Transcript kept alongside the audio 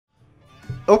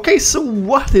Okay, so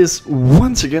what is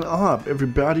once again up,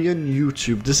 everybody on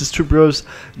YouTube? This is Two Bros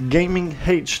Gaming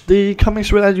HD coming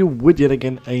straight at you with yet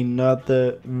again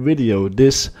another video. It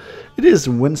is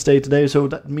Wednesday today, so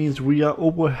that means we are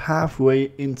over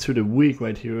halfway into the week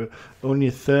right here. Only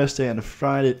Thursday and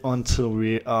Friday until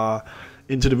we are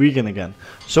into the weekend again.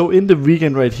 So in the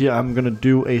weekend right here, I'm gonna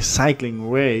do a cycling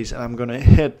race, and I'm gonna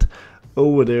head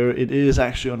over there. It is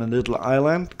actually on a little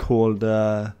island called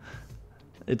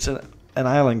it's an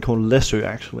island called Lesser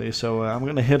actually. So I'm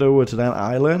gonna head over to that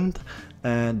island,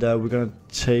 and we're gonna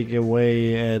take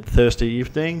away Thursday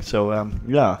evening. So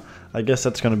yeah, I guess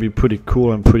that's gonna be pretty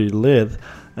cool and pretty lit.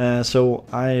 So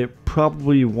I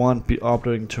probably won't be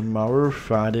uploading tomorrow,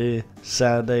 Friday,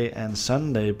 Saturday and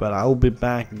Sunday, but I'll be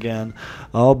back again.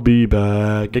 I'll be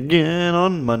back again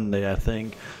on Monday, I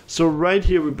think. So right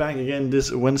here we're back again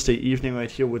this Wednesday evening right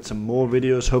here with some more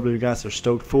videos. Hopefully you guys are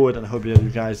stoked for it, and I hope you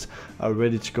guys are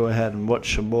ready to go ahead and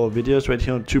watch some more videos right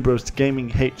here on Two Bros Gaming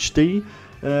HD.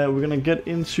 We're gonna get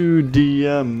into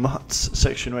the mods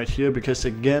section right here, because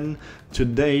again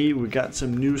today we got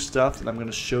some new stuff that I'm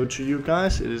gonna show to you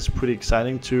guys. It is pretty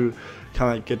exciting to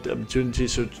kind of get the opportunity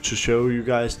to show you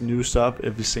guys new stuff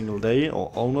every single day,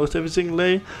 or almost every single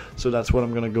day. So that's what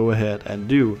I'm gonna go ahead and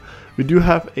do. We do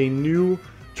have a new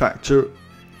tractor,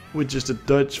 which is the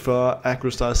DEUTZ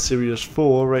AgroStar Series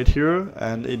 4 right here,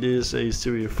 and it is a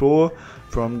Series 4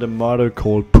 from the model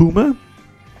called Puma.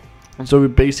 And so we're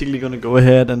basically going to go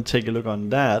ahead and take a look on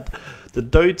that. The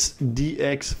DEUTZ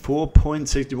DX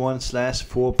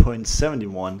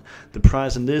 4.61/4.71. The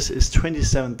price on this is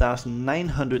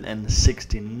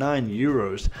 27,969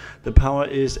 euros. The power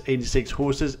is 86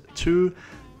 horses to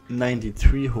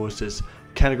 93 horses.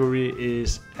 Category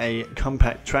is a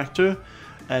compact tractor.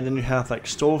 And then you have like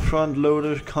stall front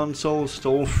loader console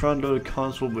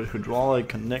with hydraulic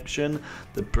connection,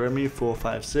 the Bremy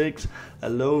 456, a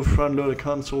low front loader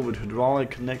console with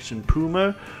hydraulic connection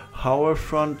Puma, Hauer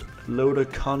front loader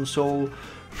console,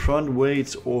 front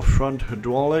weights or front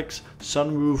hydraulics,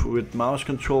 sunroof with mouse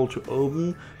control to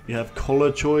open. You have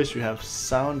color choice, you have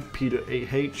sound Peter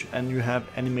AH, and you have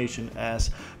animation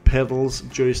as pedals,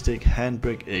 joystick,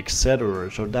 handbrake,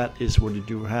 etc. So that is what you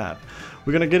do have.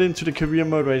 We're gonna get into the career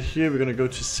mode right here. We're gonna go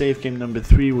to save game number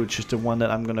 3, which is the one that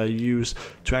I'm gonna use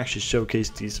to actually showcase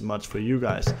these mods for you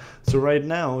guys. So right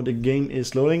now the game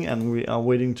is loading, and we are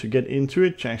waiting to get into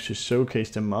it to actually showcase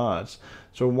the mods.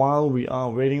 So while we are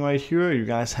waiting right here, you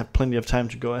guys have plenty of time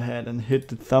to go ahead and hit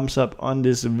the thumbs up on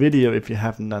this video if you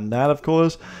haven't done that, of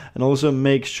course, and also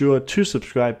make sure to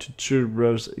subscribe to Two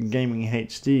Bros Gaming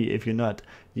HD if you're not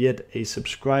yet a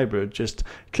subscriber. Just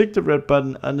click the red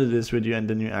button under this video and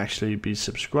then you actually be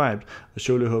subscribed. I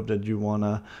surely hope that you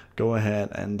wanna go ahead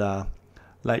and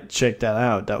like check that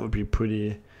out. That would be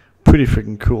pretty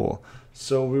freaking cool.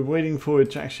 So we're waiting for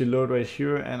it to actually load right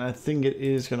here, and I think it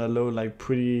is gonna load like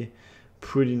pretty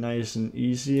nice and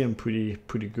easy and pretty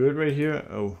good right here.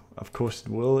 Oh, of course it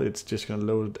will. It's just gonna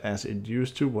load as it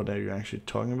used to. What are you actually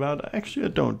talking about? Actually, I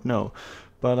don't know,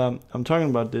 but I'm talking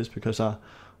about this because I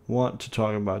want to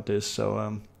talk about this.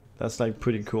 So that's like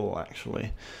pretty cool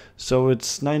actually. So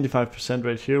it's 95%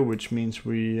 right here, which means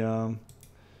we I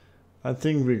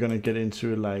think we're gonna get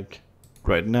into it like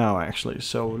right now actually.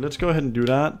 So let's go ahead and do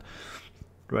that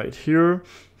right here.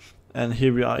 And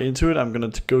here we are into it. I'm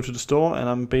gonna go to the store, and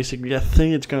I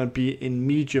think it's gonna be in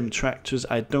medium tractors.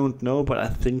 I don't know, but I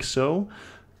think so.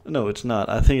 No, it's not.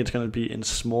 I think it's gonna be in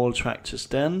small tractors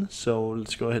then. So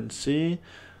let's go ahead and see.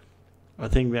 I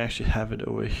think we actually have it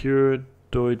over here.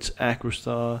 DEUTZ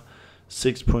AgroStar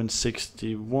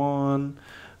 6.61,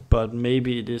 but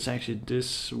maybe it is actually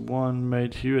this one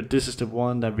right here. This is the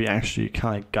one that we actually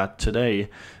kind of got today.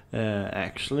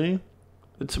 Actually,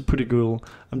 it's a pretty cool.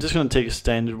 I'm just gonna take a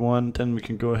standard one, then we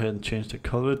can go ahead and change the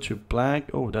color to black.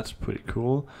 Oh, that's pretty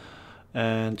cool.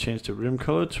 And change the rim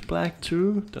color to black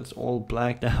too. That's all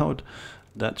blacked out.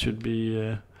 That should be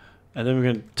and then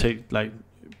we're gonna take like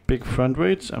big front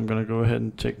weights. I'm gonna go ahead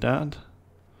and take that.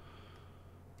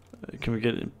 Can we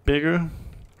get it bigger?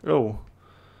 Oh,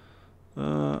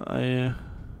 we're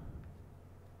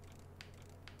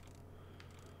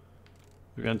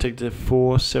gonna take the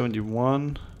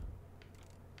 471.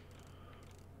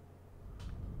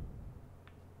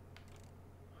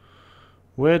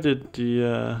 Where did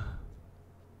the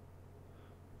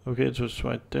okay, it was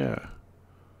right there.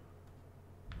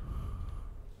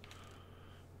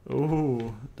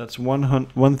 Oh, that's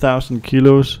 1,000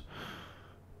 kilos.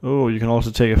 Oh, you can also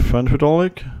take a front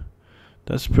hydraulic.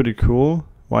 That's pretty cool.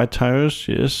 White tires,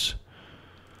 yes.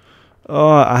 Oh,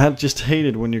 I had just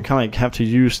hated when you kind of have to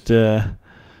use the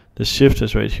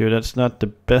shifters right here. That's not the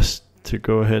best to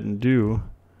go ahead and do.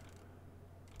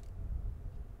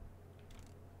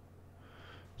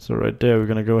 So right there, we're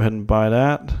gonna go ahead and buy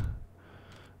that.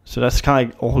 So that's kind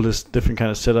of like all this different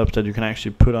kind of setups that you can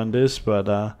actually put on this, but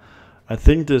I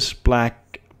think this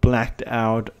blacked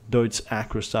out DEUTZ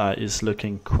AcroStar is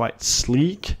looking quite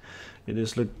sleek. It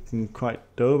is looking quite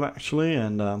dope actually,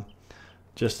 and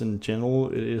just in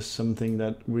general, it is something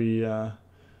that we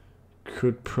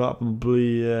could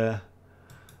probably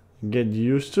get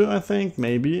used to. I think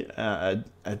maybe.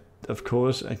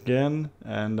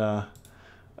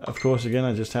 Of course, again,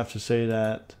 I just have to say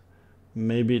that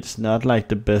maybe it's not like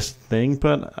the best thing,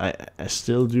 but I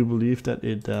still do believe that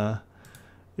it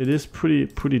is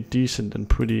pretty decent and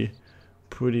pretty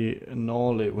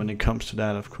gnarly when it comes to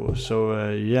that, of course. So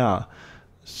yeah,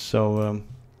 so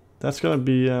that's gonna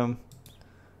be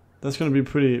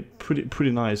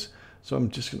pretty nice. So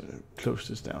I'm just gonna close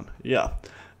this down. Yeah,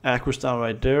 AcroStar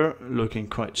right there, looking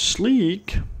quite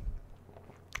sleek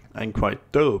and quite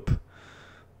dope.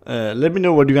 Let me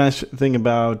know what you guys think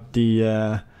about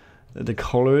the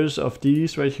colors of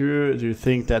these right here. Do you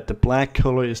think that the black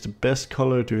color is the best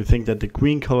color? Do you think that the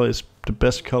green color is the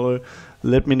best color?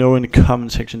 Let me know in the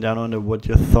comment section down under what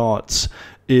your thoughts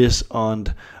is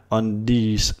on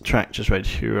these tractors right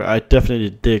here. I definitely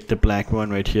dig the black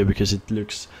one right here because it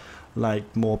looks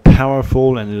like more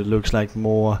powerful and it looks like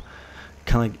more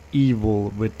kind of like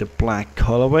evil with the black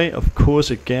colorway. Of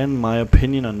course, again, my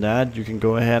opinion on that, you can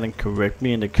go ahead and correct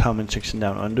me in the comment section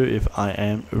down under if I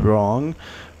am wrong,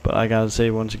 but I gotta say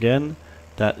once again,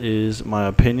 that is my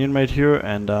opinion right here,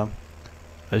 and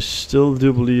I still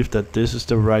do believe that this is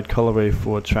the right colorway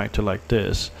for a tractor like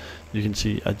this. You can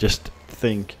see I just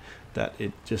think that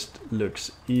it just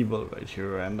looks evil right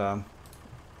here, and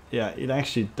yeah, it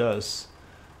actually does.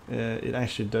 It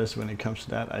actually does when it comes to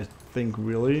that. I think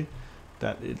really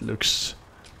that it looks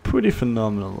pretty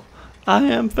phenomenal. I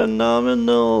am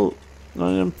phenomenal.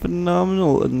 I am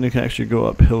phenomenal. And you can actually go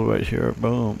uphill right here.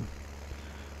 Boom.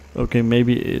 Okay,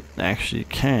 maybe it actually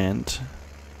can't.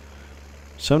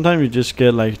 Sometimes you just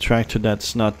get like a tractor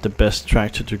that's not the best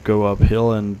tractor to go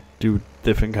uphill and do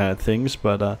different kind of things,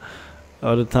 but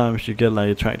other times you get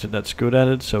like a tractor that's good at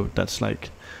it. So that's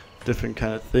like different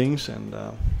kind of things, and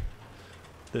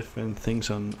different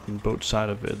things on both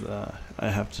sides of it, I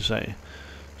have to say.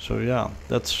 So yeah,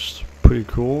 that's pretty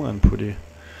cool and pretty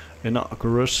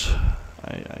innocuous,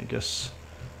 I guess.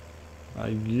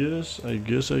 I guess.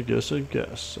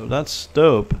 So that's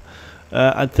dope.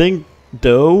 I think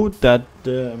though that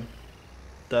the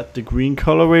green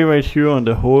colorway right here on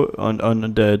the on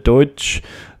the DEUTZ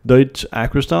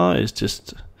AcroStar is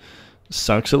just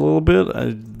sucks a little bit.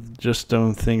 I just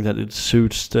don't think that it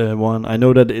suits the one. I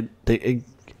know that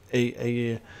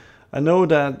I know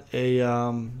that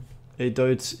a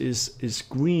DEUTZ is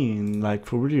green, like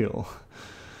for real.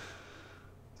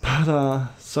 But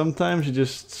sometimes you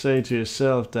just say to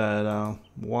yourself that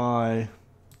why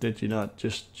did you not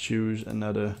just choose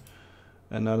another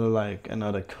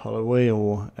colorway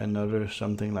or another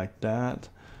something like that?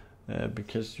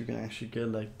 Because you can actually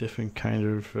get like different kind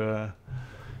of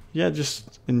yeah,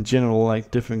 just in general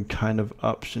like different kind of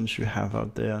options you have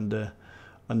out there on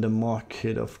the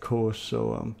market, of course.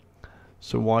 So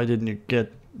so why didn't you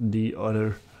get the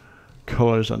other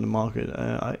colors on the market?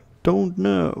 I don't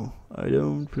know. I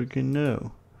don't freaking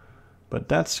know. But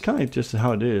that's kind of just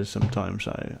how it is sometimes,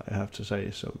 I have to say.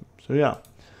 So yeah,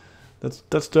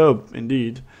 that's dope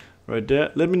indeed right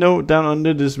there. Let me know down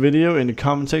under this video in the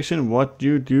comment section what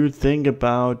you do think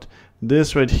about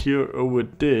this right here over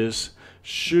this.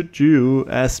 Should you,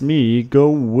 as me, go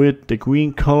with the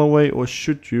green colorway, or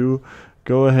should you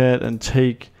go ahead and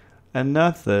take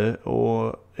another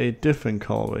or a different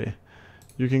colorway?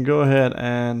 You can go ahead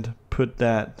and put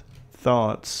that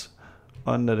thoughts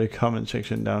under the comment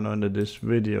section down under this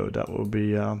video. That will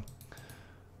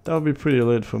be pretty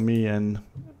lit for me and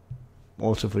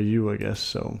also for you, I guess.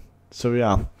 So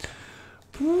yeah.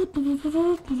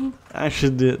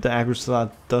 Actually, the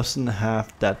AcroStar doesn't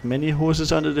have that many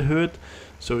horses under the hood,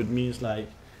 so it means like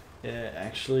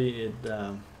actually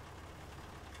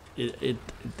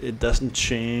it doesn't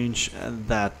change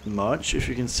that much, if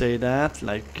you can say that.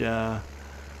 Like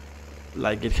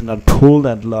it cannot pull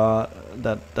that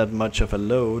much of a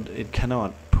load. It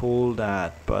cannot pull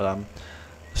that, but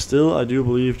still I do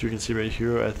believe, you can see right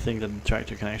here, I think that the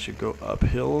tractor can actually go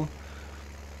uphill.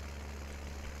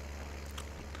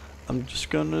 I'm just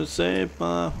gonna save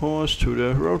my horse to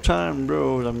the road time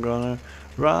road. I'm gonna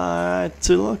ride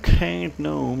till I can't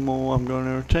no more. I'm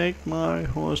gonna take my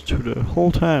horse to the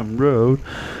whole time road.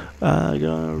 I'm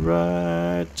gonna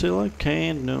ride till I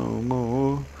can't no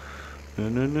more. No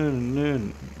no no no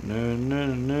no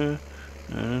no no no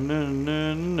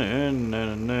no no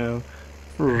no no.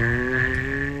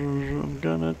 I'm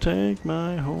gonna gonna take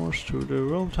my horse to the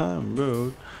hometown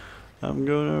road. I'm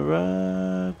gonna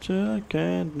ride till I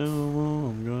can't no more.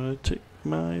 I'm gonna take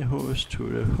my horse to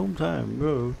the hometown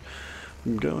road.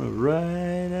 I'm gonna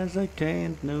ride as I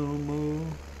can't no more.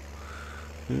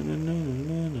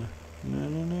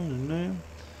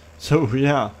 So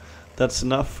yeah, that's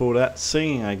enough for that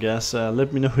singing, I guess.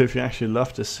 Let me know if you actually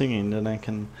love the singing, then I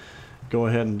can go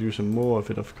ahead and do some more of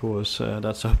it, of course.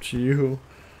 That's up to you.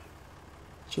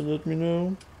 So let me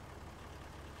know.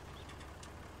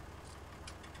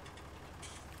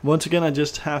 Once again, I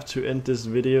just have to end this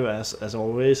video as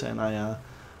always, and I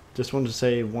just want to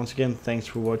say once again thanks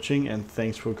for watching and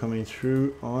thanks for coming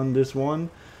through on this one.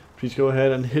 Please go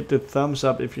ahead and hit the thumbs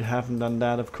up if you haven't done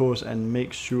that, of course, and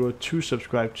make sure to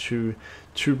subscribe to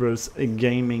DEUTZ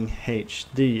Gaming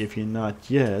HD if you're not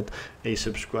yet a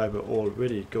subscriber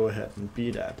already. Go ahead and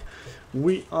be that.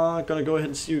 We are gonna go ahead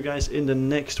and see you guys in the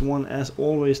next one. As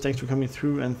always, thanks for coming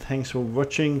through and thanks for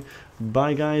watching.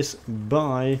 Bye guys,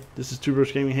 bye. This is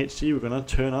DEUTZ Gaming HD. We're gonna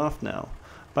turn off now.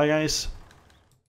 Bye guys.